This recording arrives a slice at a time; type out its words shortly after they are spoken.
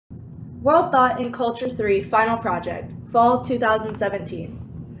World Thought and Culture 3 Final Project, Fall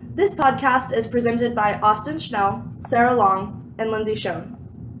 2017. This podcast is presented by Austin Schnell, Sarah Long, and Lindsey Shown.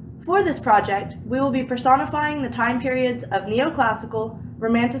 For this project, we will be personifying the time periods of neoclassical,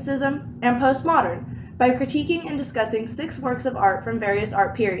 romanticism, and postmodern by critiquing and discussing 6 works of art from various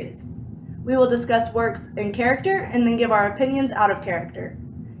art periods. We will discuss works in character and then give our opinions out of character.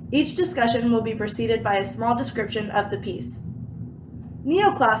 Each discussion will be preceded by a small description of the piece.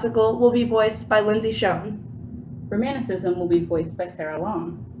 Neoclassical will be voiced by Lindsey Shown. Romanticism will be voiced by Sarah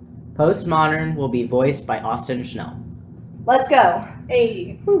Long. Postmodern will be voiced by Austin Schnell. Let's go!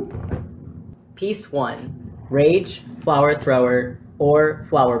 Hey! Piece 1, Rage, Flower Thrower, or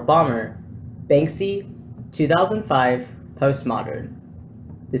Flower Bomber, Banksy, 2005, Postmodern.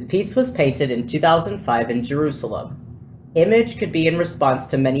 This piece was painted in 2005 in Jerusalem. Image could be in response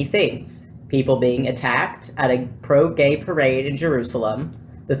to many things: people being attacked at a pro-gay parade in Jerusalem,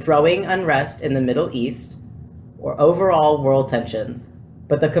 the throwing unrest in the Middle East, or overall world tensions.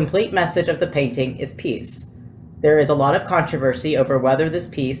 But the complete message of the painting is peace. There is a lot of controversy over whether this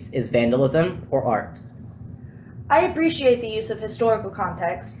piece is vandalism or art. I appreciate the use of historical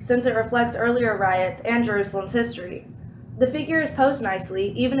context, since it reflects earlier riots and Jerusalem's history. The figure is posed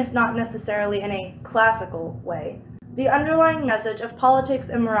nicely, even if not necessarily in a classical way. The underlying message of politics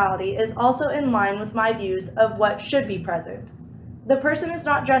and morality is also in line with my views of what should be present. The person is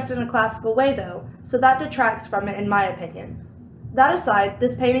not dressed in a classical way, though, so that detracts from it in my opinion. That aside,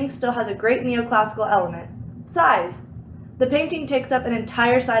 this painting still has a great neoclassical element: size. The painting takes up an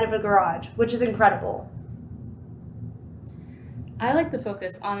entire side of a garage, which is incredible. I like the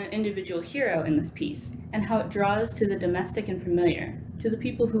focus on an individual hero in this piece, and how it draws to the domestic and familiar, to the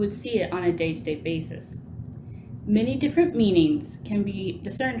people who would see it on a day-to-day basis. Many different meanings can be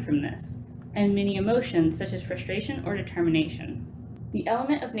discerned from this, and many emotions such as frustration or determination. The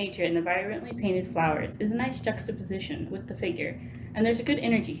element of nature in the vibrantly painted flowers is a nice juxtaposition with the figure, and there's a good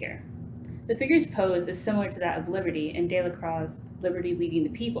energy here. The figure's pose is similar to that of Liberty in Delacroix's Liberty Leading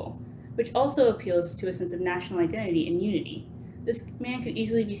the People, which also appeals to a sense of national identity and unity. This man could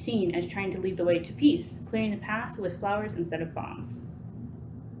easily be seen as trying to lead the way to peace, clearing the path with flowers instead of bombs.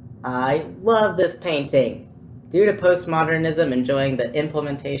 I love this painting. Due to postmodernism enjoying the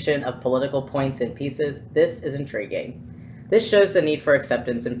implementation of political points in pieces, this is intriguing. This shows the need for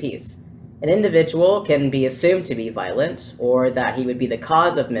acceptance and peace. An individual can be assumed to be violent, or that he would be the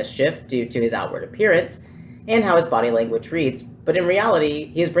cause of mischief due to his outward appearance and how his body language reads, but in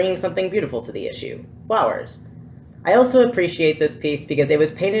reality, he is bringing something beautiful to the issue: flowers. I also appreciate this piece because it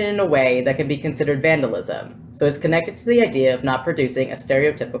was painted in a way that can be considered vandalism, so it's connected to the idea of not producing a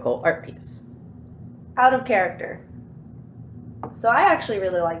stereotypical art piece. Out of character. So I actually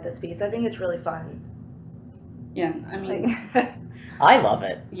really like this piece. I think it's really fun. Yeah, I mean... I love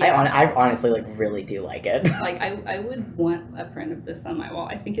it. Yeah. I honestly really do like it. I would want a print of this on my wall.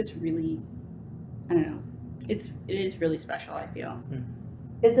 I think it's really, I don't know, it is really special, I feel.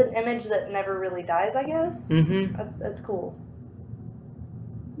 It's an image that never really dies, I guess. Mm-hmm. That's cool.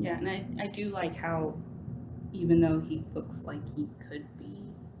 Yeah, and I do like how, even though he looks like he could be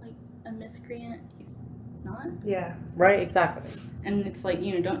like a miscreant, he's not. Yeah. Right, exactly. And it's like,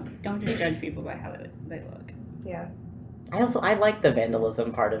 don't just judge people by how they look. Yeah. I like the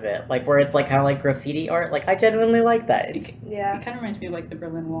vandalism part of it, where it's kind of like graffiti art. I genuinely like that. Yeah. It kind of reminds me of the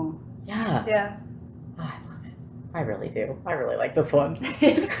Berlin Wall. Yeah. Yeah. Oh, I love it. I really do. I really like this one.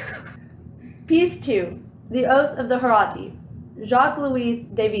 Piece 2, The Oath of the Horatii, Jacques-Louis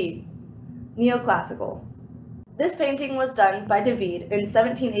David, Neoclassical. This painting was done by David in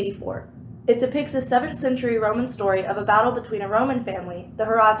 1784. It depicts a 7th century Roman story of a battle between a Roman family, the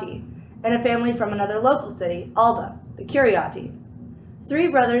Horatii, and a family from another local city, Alba, the Curiati. 3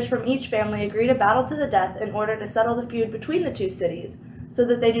 brothers from each family agree to battle to the death in order to settle the feud between the 2 cities, so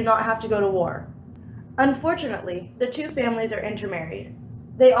that they do not have to go to war. Unfortunately, the 2 families are intermarried.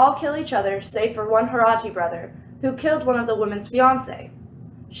 They all kill each other, save for one Horatii brother, who killed one of the women's fiancé.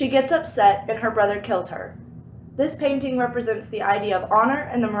 She gets upset, and her brother kills her. This painting represents the idea of honor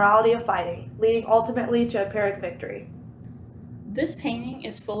and the morality of fighting, leading ultimately to a Pyrrhic victory. This painting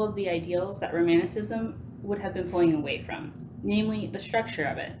is full of the ideals that Romanticism would have been pulling away from, namely the structure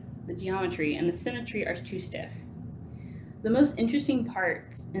of it, the geometry, and the symmetry are too stiff. The most interesting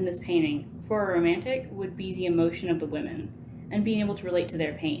parts in this painting for a romantic would be the emotion of the women, and being able to relate to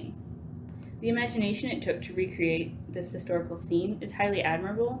their pain. The imagination it took to recreate this historical scene is highly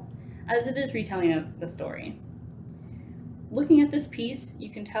admirable, as it is retelling of the story. Looking at this piece, you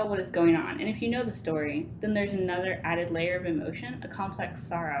can tell what is going on, and if you know the story, then there's another added layer of emotion, a complex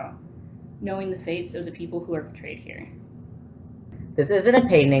sorrow, knowing the fates of the people who are portrayed here. This isn't a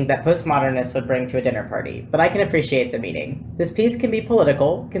painting that postmodernists would bring to a dinner party, but I can appreciate the meaning. This piece can be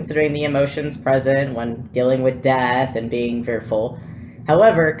political, considering the emotions present when dealing with death and being fearful.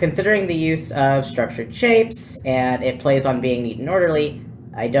 However, considering the use of structured shapes, and it plays on being neat and orderly,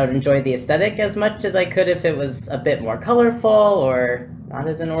 I don't enjoy the aesthetic as much as I could if it was a bit more colorful or not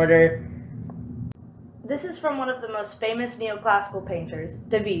as in order. This is from one of the most famous neoclassical painters,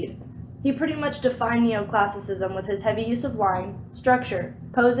 David. He pretty much defined neoclassicism with his heavy use of line, structure,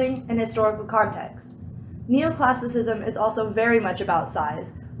 posing, and historical context. Neoclassicism is also very much about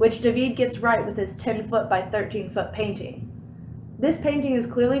size, which David gets right with his 10-foot by 13-foot painting. This painting is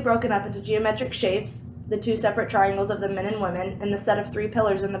clearly broken up into geometric shapes, the two separate triangles of the men and women, and the set of three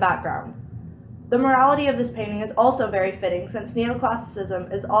pillars in the background. The morality of this painting is also very fitting since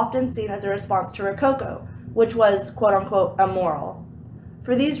neoclassicism is often seen as a response to Rococo, which was quote-unquote immoral.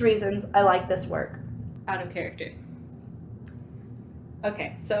 For these reasons, I like this work. Out of character.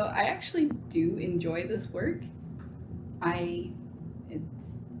 Okay, so I actually do enjoy this work.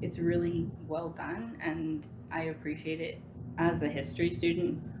 It's really well done, and I appreciate it as a history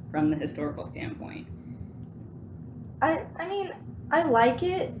student from the historical standpoint. I mean, I like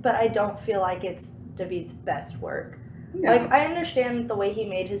it, but I don't feel like it's David's best work. No. Like, I understand the way he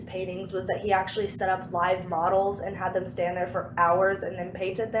made his paintings was that he actually set up live models and had them stand there for hours and then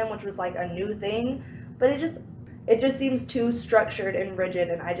painted them, which was like a new thing. But it just seems too structured and rigid,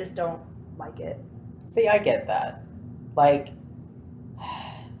 and I just don't like it. See, I get that. Like,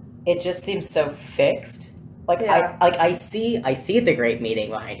 it just seems so fixed. Like, Yeah. I see the great meaning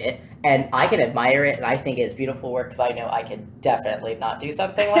behind it, and I can admire it, and I think it's beautiful work, because I know I can definitely not do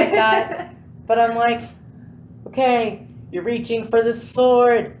something like that. But I'm like, okay, you're reaching for the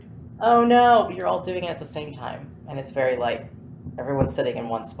sword. Oh no, but you're all doing it at the same time. And it's very like, everyone's sitting in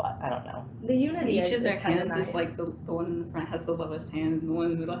one spot. I don't know. The unity Each of their is kind of hands nice. is like the one in the front has the lowest hand, and the one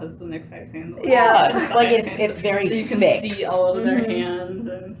in the middle has the next highest hand. Yeah, like it's very so you can fixed. see all of their Mhm. hands,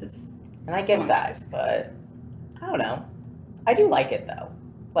 and it's just. And I get that, but I don't know. I do like it though.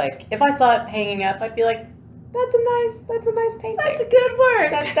 Like, if I saw it hanging up, I'd be like, that's a nice painting. That's a good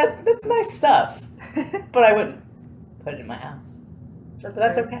work. That's nice stuff. But I wouldn't put it in my house.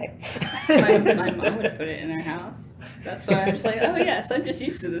 That's fair. okay. My mom would put it in her house. That's why I'm just like, oh yes, I'm just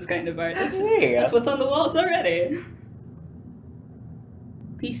used to this kind of art. That's, There you go. that's what's on the walls already.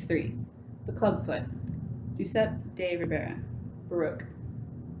 Piece 3. The Clubfoot. Giuseppe de Ribera. Baroque.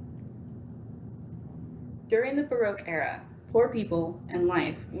 During the Baroque era, poor people and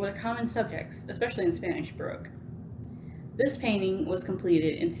life were common subjects, especially in Spanish Baroque. This painting was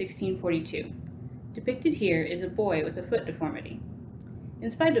completed in 1642. Depicted here is a boy with a foot deformity.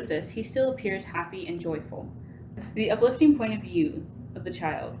 In spite of this, he still appears happy and joyful. The uplifting point of view of the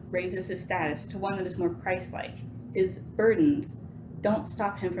child raises his status to one that is more Christ-like. His burdens don't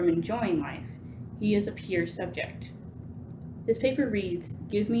stop him from enjoying life. He is a pure subject. This paper reads,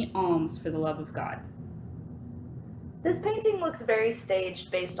 "Give me alms for the love of God." This painting looks very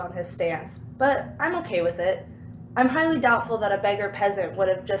staged based on his stance, but I'm okay with it. I'm highly doubtful that a beggar peasant would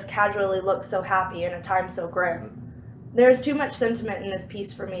have just casually looked so happy in a time so grim. There is too much sentiment in this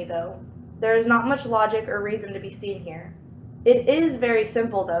piece for me, though. There is not much logic or reason to be seen here. It is very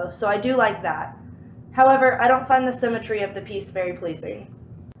simple, though, so I do like that. However, I don't find the symmetry of the piece very pleasing.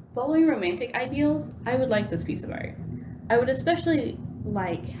 Following romantic ideals, I would like this piece of art. I would especially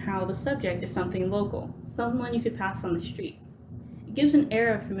like how the subject is something local, someone you could pass on the street. It gives an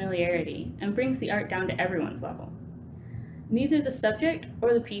air of familiarity and brings the art down to everyone's level. Neither the subject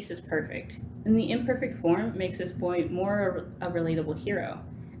or the piece is perfect, and the imperfect form makes this boy more a relatable hero,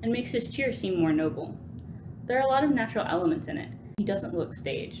 and makes his cheer seem more noble. There are a lot of natural elements in it. He doesn't look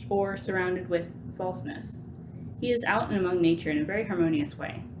staged, or surrounded with falseness. He is out and among nature in a very harmonious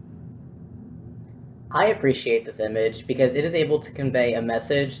way. I appreciate this image because it is able to convey a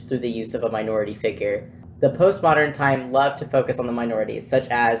message through the use of a minority figure. The postmodern time loved to focus on the minorities, such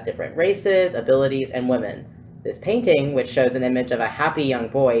as different races, abilities, and women. This painting, which shows an image of a happy young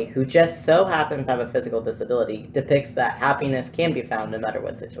boy who just so happens to have a physical disability, depicts that happiness can be found no matter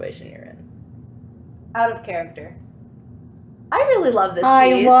what situation you're in. Out of character. I really love this piece.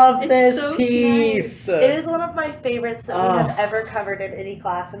 I love It's this so piece! It is one of my favorites that we Oh. have ever covered in any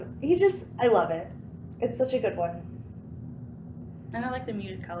class, and I love it. It's such a good one. And I like the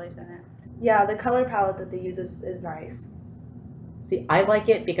muted colors in it. Yeah, the color palette that they use is nice. See, I like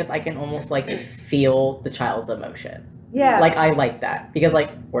it because I can almost, like, feel the child's emotion. Yeah. Like, I like that. Because, like,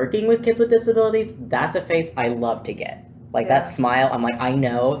 working with kids with disabilities, that's a face I love to get. Like, Yeah. that smile, I'm like, I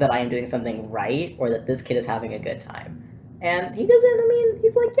know that I am doing something right, or that this kid is having a good time. And he doesn't, I mean,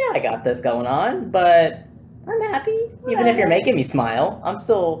 he's like, yeah, I got this going on, but I'm happy. Even if you're making me smile,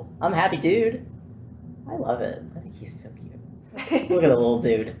 I'm happy, dude. I love it. I think he's so cute. Look at the little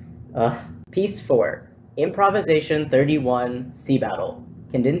dude. Piece 4. Improvisation 31, Sea Battle.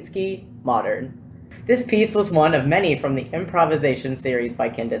 Kandinsky, Modern. This piece was one of many from the improvisation series by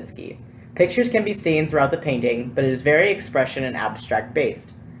Kandinsky. Pictures can be seen throughout the painting, but it is very expression and abstract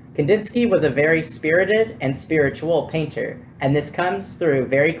based. Kandinsky was a very spirited and spiritual painter, and this comes through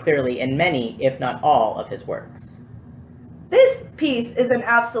very clearly in many, if not all, of his works. This piece is an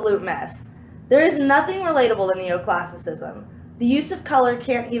absolute mess. There is nothing relatable to neoclassicism. The use of color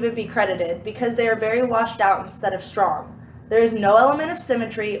can't even be credited because they are very washed out instead of strong. There is no element of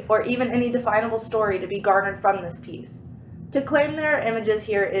symmetry or even any definable story to be garnered from this piece. To claim there are images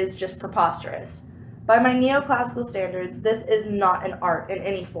here is just preposterous. By my neoclassical standards, this is not an art in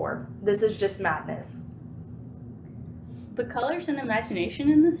any form. This is just madness. The colors and imagination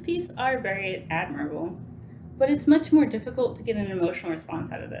in this piece are very admirable, but it's much more difficult to get an emotional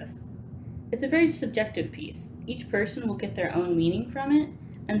response out of this. It's a very subjective piece. Each person will get their own meaning from it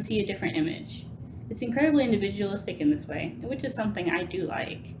and see a different image. It's incredibly individualistic in this way, which is something I do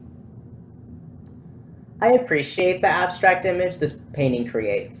like. I appreciate the abstract image this painting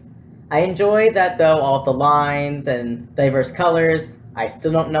creates. I enjoy that though all of the lines and diverse colors, I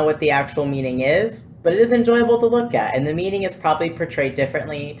still don't know what the actual meaning is, but it is enjoyable to look at, and the meaning is probably portrayed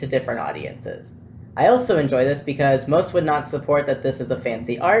differently to different audiences. I also enjoy this because most would not support that this is a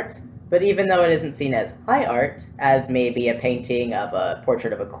fancy art, but even though it isn't seen as high art, as maybe a painting of a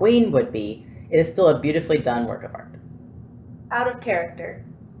portrait of a queen would be, it is still a beautifully done work of art. Out of character.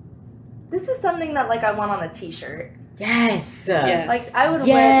 This is something that I want on a t-shirt. Yes! Yes. I would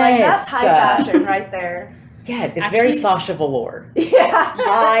wear that's high fashion right there. Yes, it's very Sasha Velour. Yeah.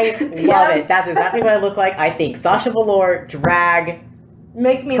 I love it. That's exactly what I look like. I think Sasha Velour, drag,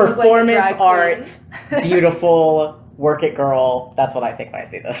 Make me performance look like a drag art, beautiful, work it girl. That's what I think when I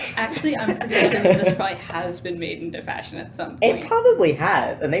see this. Actually, I'm pretty sure that this probably has been made into fashion at some point. It probably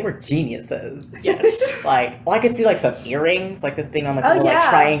has, and they were geniuses. Yes. I could see some earrings, this being on little yeah.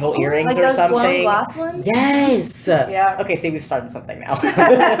 triangle earrings like or those something. blown glass ones? Yes. Yeah. Okay, see, we've started something now.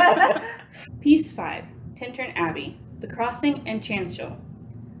 Piece 5, Tintern Abbey, The Crossing and Chancel.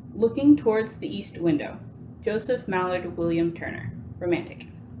 Looking towards the east window. Joseph Mallard William Turner, Romantic.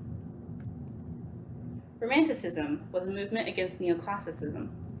 Romanticism was a movement against neoclassicism,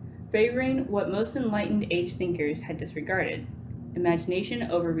 favoring what most enlightened age thinkers had disregarded: imagination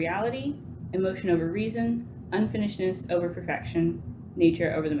over reality, emotion over reason, unfinishedness over perfection,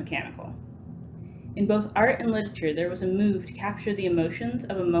 nature over the mechanical. In both art and literature, there was a move to capture the emotions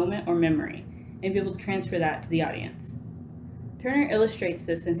of a moment or memory and be able to transfer that to the audience. Turner illustrates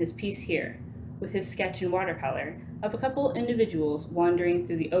this in his piece here, with his sketch in watercolor of a couple individuals wandering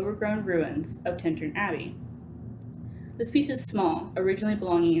through the overgrown ruins of Tintern Abbey. This piece is small, originally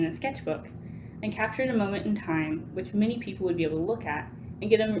belonging in a sketchbook, and captured a moment in time which many people would be able to look at and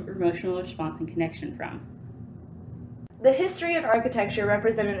get an emotional response and connection from. The history and architecture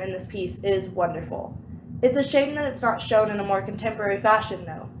represented in this piece is wonderful. It's a shame that it's not shown in a more contemporary fashion,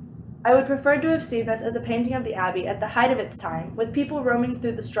 though. I would prefer to have seen this as a painting of the abbey at the height of its time, with people roaming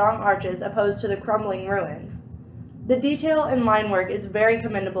through the strong arches opposed to the crumbling ruins. The detail and line work is very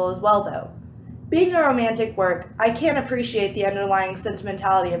commendable as well, though. Being a romantic work, I can't appreciate the underlying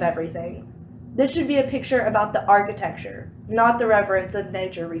sentimentality of everything. This should be a picture about the architecture, not the reverence of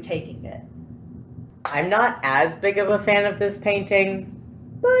nature retaking it. I'm not as big of a fan of this painting,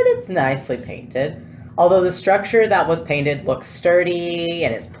 but it's nicely painted. Although the structure that was painted looks sturdy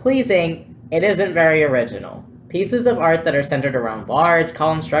and is pleasing, it isn't very original. Pieces of art that are centered around large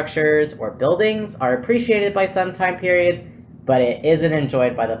column structures or buildings are appreciated by some time periods, but it isn't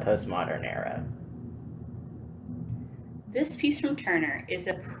enjoyed by the postmodern era. This piece from Turner is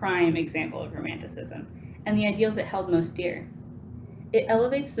a prime example of Romanticism and the ideals it held most dear. It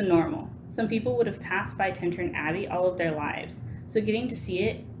elevates the normal. Some people would have passed by Tintern Abbey all of their lives, so getting to see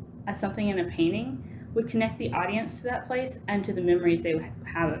it as something in a painting would connect the audience to that place and to the memories they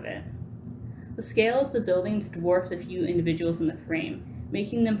have of it. The scale of the buildings dwarf the few individuals in the frame,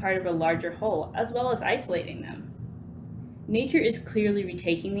 making them part of a larger whole, as well as isolating them. Nature is clearly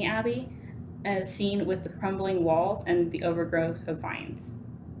retaking the abbey, as seen with the crumbling walls and the overgrowth of vines.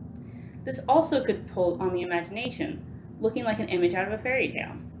 This also could pull on the imagination, looking like an image out of a fairy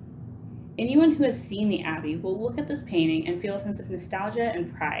tale. Anyone who has seen the abbey will look at this painting and feel a sense of nostalgia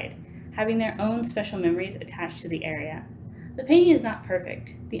and pride, having their own special memories attached to the area. The painting is not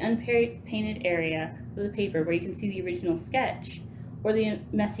perfect. The unpainted area of the paper where you can see the original sketch, or the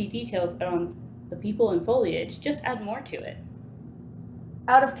messy details on the people and foliage, just add more to it.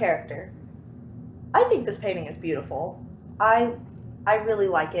 Out of character. I think this painting is beautiful. I really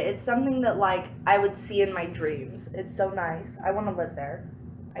like it. It's something that, like, I would see in my dreams. It's so nice. I want to live there.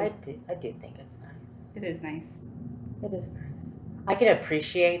 I do think it's nice. It is nice. It is nice. I can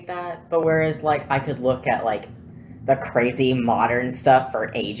appreciate that, but whereas, like, I could look at, like, the crazy modern stuff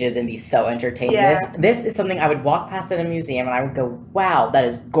for ages and be so entertained. Yeah. This is something I would walk past at a museum and I would go, wow, that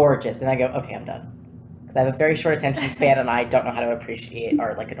is gorgeous. And I go, okay, I'm done. Because I have a very short attention span and I don't know how to appreciate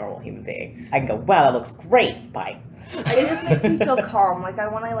art like a normal human being. I can go, wow, that looks great. Bye. It just makes me feel calm. Like, I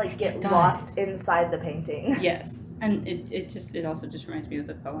want to, like, get lost inside the painting. Yes. And it also just reminds me of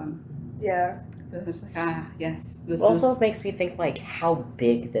the poem. Yeah. It's like, yes. It also makes me think, like, how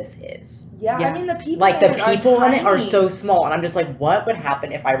big this is. Yeah, Yeah. I mean, the people Like, the in it are people in it are tiny. so small. And I'm just like, what would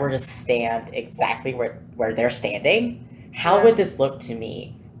happen if I were to stand exactly where they're standing? How Yeah. would this look to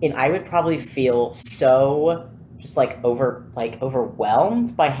me? And I would probably feel so just, like,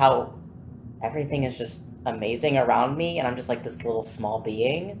 overwhelmed by how everything is just amazing around me. And I'm just, like, this little small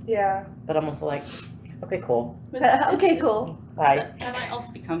being. Yeah. But I'm also like, okay, cool. Okay, cool. Bye. That might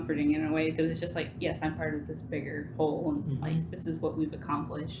also be comforting in a way because it's just like, yes, I'm part of this bigger whole, and Mhm. like this is what we've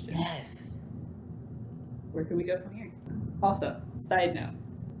accomplished. And Yes. where can we go from here? Also, side note,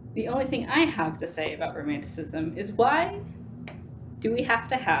 the only thing I have to say about romanticism is why do we have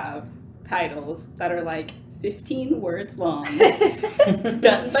to have titles that are like 15 words long,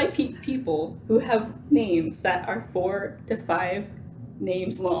 done by people who have names that are 4 to 5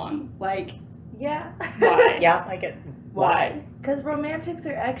 names long? Like, Yeah. why? Yeah, I get Why? Because romantics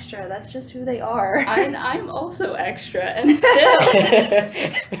are extra. That's just who they are. And I'm also extra, and still.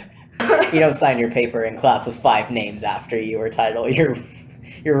 You don't sign your paper in class with 5 names after you were titled your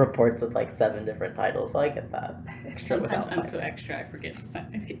reports with like 7 different titles. So I get that. Extra Sometimes without I'm five. so extra I forget to sign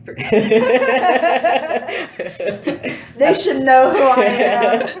my paper. They should know who I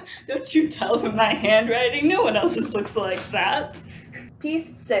am. Don't you tell from my handwriting, no one else's looks like that. Piece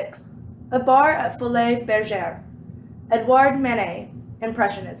 6. A bar at Folies Bergère. Edouard Manet,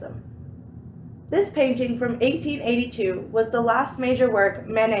 Impressionism. This painting from 1882 was the last major work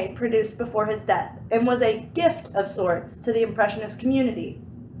Manet produced before his death and was a gift of sorts to the Impressionist community.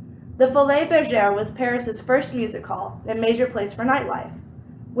 The Folies Bergère was Paris's first music hall and major place for nightlife,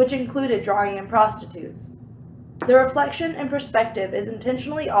 which included drawing in prostitutes. The reflection and perspective is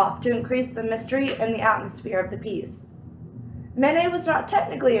intentionally off to increase the mystery and the atmosphere of the piece. Manet was not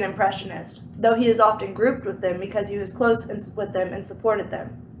technically an Impressionist, though he is often grouped with them because he was close with them and supported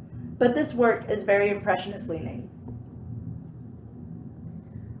them. But this work is very Impressionist leaning.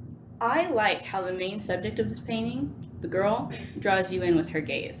 I like how the main subject of this painting, the girl, draws you in with her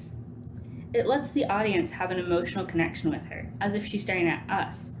gaze. It lets the audience have an emotional connection with her, as if she's staring at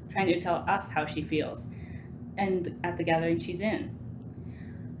us, trying to tell us how she feels, and at the gathering she's in.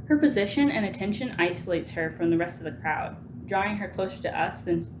 Her position and attention isolates her from the rest of the crowd, drawing her closer to us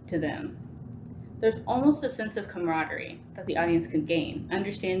than to them. There's almost a sense of camaraderie that the audience could gain,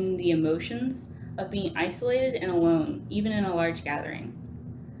 understanding the emotions of being isolated and alone, even in a large gathering.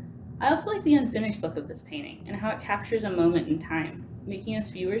 I also like the unfinished look of this painting and how it captures a moment in time, making us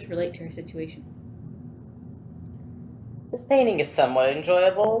viewers relate to her situation. This painting is somewhat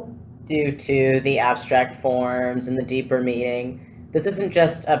enjoyable due to the abstract forms and the deeper meaning. This isn't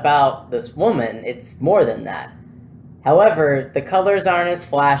just about this woman, it's more than that. However, the colors aren't as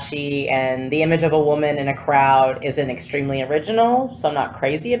flashy, and the image of a woman in a crowd isn't extremely original, so I'm not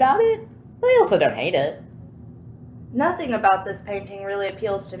crazy about it, but I also don't hate it. Nothing about this painting really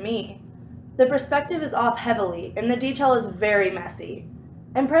appeals to me. The perspective is off heavily, and the detail is very messy.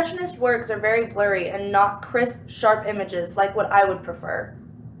 Impressionist works are very blurry and not crisp, sharp images like what I would prefer.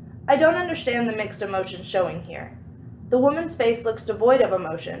 I don't understand the mixed emotions showing here. The woman's face looks devoid of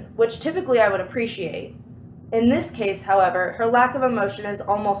emotion, which typically I would appreciate. In this case, however, her lack of emotion is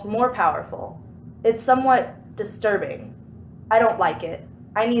almost more powerful. It's somewhat disturbing. I don't like it.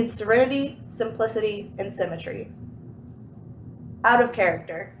 I need serenity, simplicity, and symmetry. Out of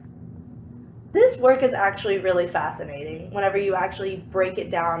character. This work is actually really fascinating whenever you actually break it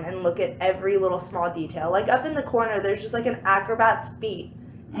down and look at every little small detail. Like up in the corner, there's just like an acrobat's feet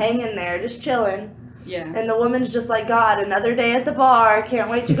hanging there, just chilling. Yeah. And the woman's just like, God, another day at the bar, can't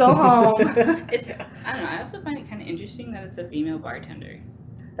wait to go home. I don't know, I also find it kind of interesting that it's a female bartender.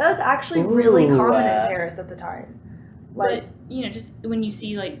 That was actually really Ooh, common in Paris at the time. Like, But, you know, just when you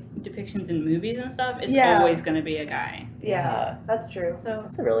see, like, depictions in movies and stuff, it's Yeah. always going to be a guy. yeah, that's true. So,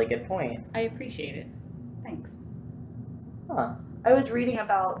 That's a really good point. I appreciate it. Thanks. Huh. I was reading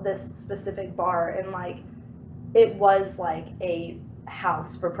about this specific bar, and like, it was like a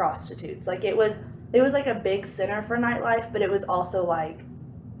house for prostitutes. Like it was like a big center for nightlife, but it was also like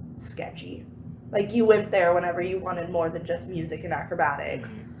sketchy. Like, you went there whenever you wanted more than just music and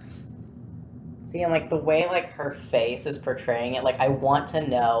acrobatics. See, and, like, the way, like, her face is portraying it, like, I want to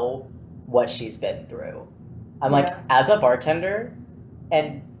know what she's been through. I'm like, as a bartender,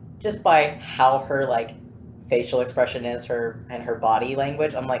 and just by how her, like, facial expression is, and her body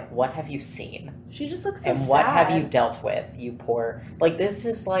language, I'm like, what have you seen? She just looks so and sad. What have you dealt with, you poor... Like, this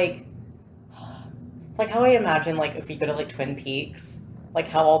is, like... It's like how I imagine, like, if you go to, like, Twin Peaks, like,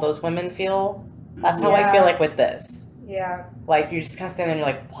 how all those women feel. That's how I feel like with this. Yeah. Like, you just kind of stand there and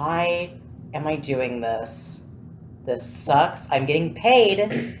you're like, why am I doing this? This sucks. I'm getting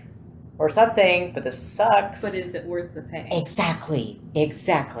paid or something, but this sucks. But is it worth the pay? Exactly.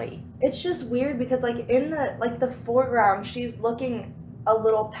 It's just weird because, like, in the foreground, she's looking a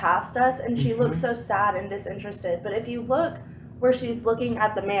little past us, and she looks so sad and disinterested. But if you look where she's looking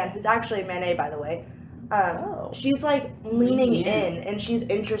at the man, who's actually Manet, by the way, she's, like, leaning in, and she's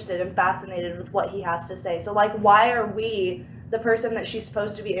interested and fascinated with what he has to say. So, like, why are we, the person that she's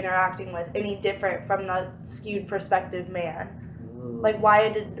supposed to be interacting with, any different from the skewed perspective man? Like,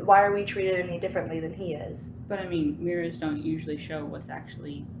 why are we treated any differently than he is? But, I mean, mirrors don't usually show what's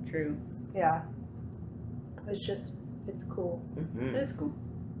actually true. Yeah. It's cool. It is cool.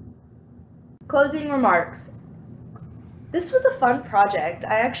 Closing remarks. This was a fun project.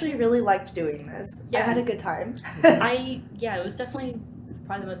 I actually really liked doing this. Yeah. I had a good time. It was definitely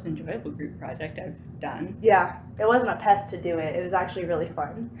probably the most enjoyable group project I've done. Yeah, it wasn't a pest to do it. It was actually really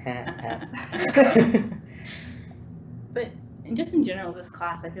fun. But just in general, this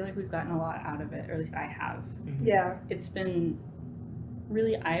class, I feel like we've gotten a lot out of it, or at least I have. Yeah. It's been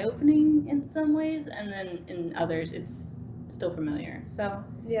really eye-opening in some ways, and then in others, it's still familiar. So,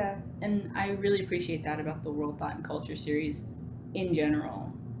 yeah. And I really appreciate that about the World Thought and Culture series in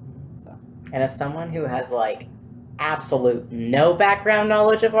general. So. And as someone who has, like, absolute no background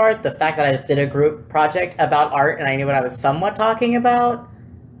knowledge of art, the fact that I just did a group project about art and I knew what I was somewhat talking about,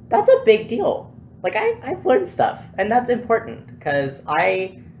 that's a big deal. Like, I've learned stuff, and that's important, because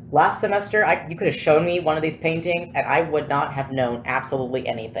last semester, you could have shown me one of these paintings, and I would not have known absolutely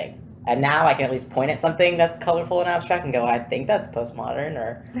anything. And now I can at least point at something that's colorful and abstract and go, I think that's postmodern,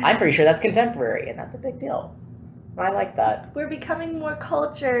 or I'm pretty sure that's contemporary, and that's a big deal. I like that. We're becoming more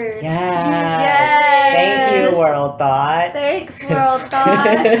cultured. Yes. Thank you, World Thought. Thanks, World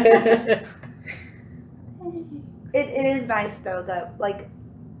Thought. It is nice, though, that, like,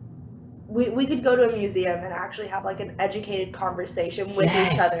 we could go to a museum and actually have, like, an educated conversation with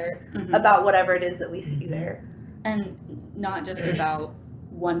each other about whatever it is that we see there. And not just about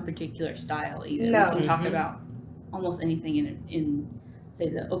one particular style either. No. We can talk about almost anything in say,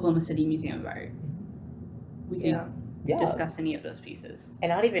 the Oklahoma City Museum of Art. We can discuss any of those pieces.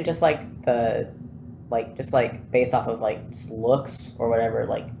 And not even just, like, based off of, like, just looks or whatever.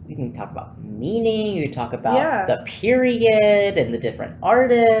 Like, we can talk about meaning, you can talk about the period and the different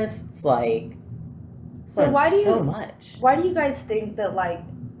artists, like, so why do you guys think that, like,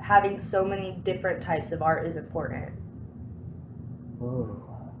 having so many different types of art is important? Ooh.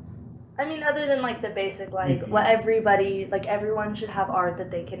 I mean, other than, like, the basic, like, what everyone should have art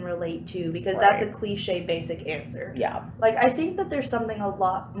that they can relate to, because that's a cliche basic answer. Yeah. Like, I think that there's something a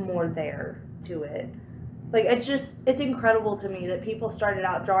lot more there to it. Like, it's incredible to me that people started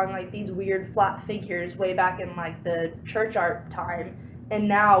out drawing, like, these weird flat figures way back in, like, the church art time, and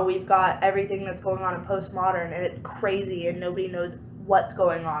now we've got everything that's going on in postmodern, and it's crazy, and nobody knows what's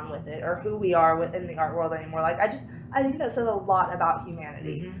going on with it, or who we are within the art world anymore. Like, I think that says a lot about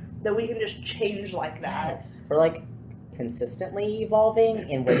humanity, that we can just change like that. Yes. We're, like, consistently evolving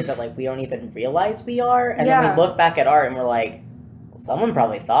in ways that, like, we don't even realize we are, and then we look back at art and we're like, well, someone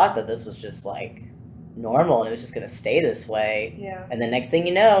probably thought that this was just, like, normal and it was just going to stay this way. Yeah. And the next thing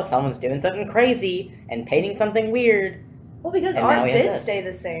you know, someone's doing something crazy and painting something weird. Well, because art did stay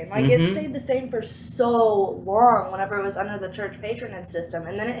the same. Like, it stayed the same for so long whenever it was under the church patronage system.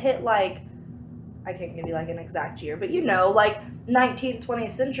 And then it hit, like, I can't give you, like, an exact year, but, you know, like, 19th,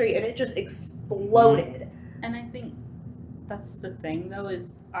 20th century, and it just exploded. And I think that's the thing, though,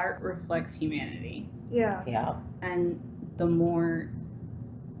 is art reflects humanity. Yeah. Yeah. And the more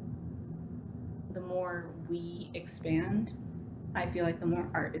we expand, I feel like the more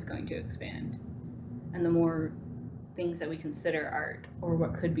art is going to expand. And the more things that we consider art, or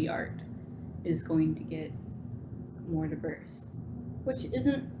what could be art, is going to get more diverse. Which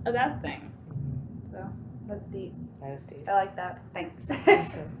isn't a bad thing. So, that's deep. That is deep. I like that. Thanks. I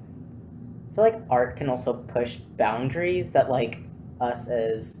feel like art can also push boundaries that, like, us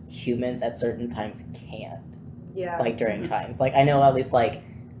as humans at certain times can't. Yeah. Like, during times. Like, I know at least, like,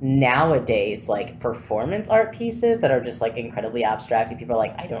 nowadays, like, performance art pieces that are just, like, incredibly abstract, and people are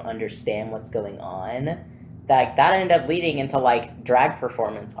like, I don't understand what's going on, that ended up leading into, like, drag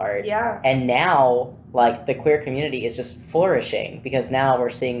performance art. Yeah. And now, like, the queer community is just flourishing, because now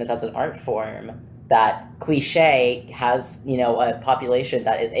we're seeing this as an art form that cliche has, you know, a population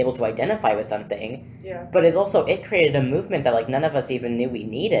that is able to identify with something. Yeah. But it's also, it created a movement that, like, none of us even knew we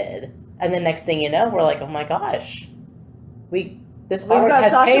needed. And then next thing you know, we're like, oh my gosh, this art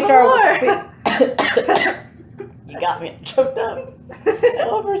has paved our... You got me choked up. I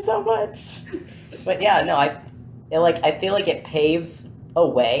love her so much. But yeah, no, I feel like it paves a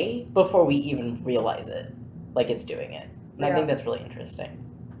way before we even realize it. Like, it's doing it. And I think that's really interesting.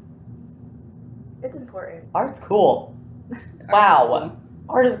 It's important. Art's cool. Wow.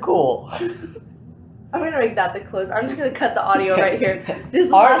 Art is cool. I'm gonna make that the close. I'm just gonna cut the audio right here.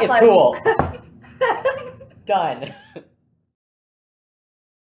 This Art is cool. Done.